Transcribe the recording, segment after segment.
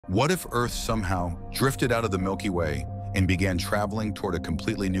What if Earth somehow drifted out of the Milky Way and began traveling toward a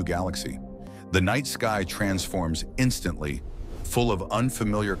completely new galaxy? The night sky transforms instantly, full of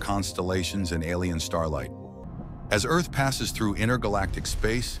unfamiliar constellations and alien starlight. As Earth passes through intergalactic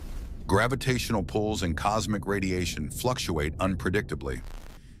space, gravitational pulls and cosmic radiation fluctuate unpredictably.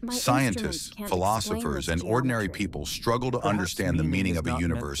 My instruments Scientists, can't philosophers, explain and this ordinary geometry. people struggle to Perhaps understand the meaning meaning is of a not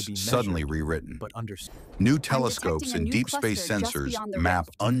meant to universe be suddenly measured, rewritten. but understood. New I'm telescopes detecting a and new deep space cluster just sensors beyond the map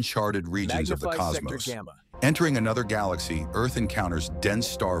rift. uncharted regions of the Magnify sector cosmos. gamma. Entering another galaxy, Earth encounters dense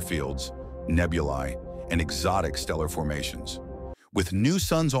star fields, nebulae, and exotic stellar formations. With new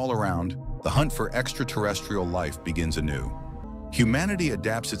suns all around, the hunt for extraterrestrial life begins anew. Humanity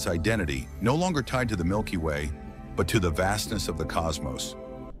adapts its identity, no longer tied to the Milky Way, but to the vastness of the cosmos.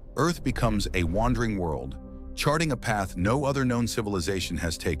 Earth becomes a wandering world, charting a path no other known civilization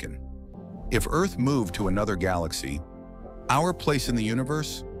has taken. If Earth moved to another galaxy, our place in the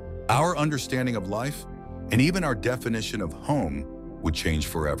universe, our understanding of life, and even our definition of home would change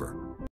forever.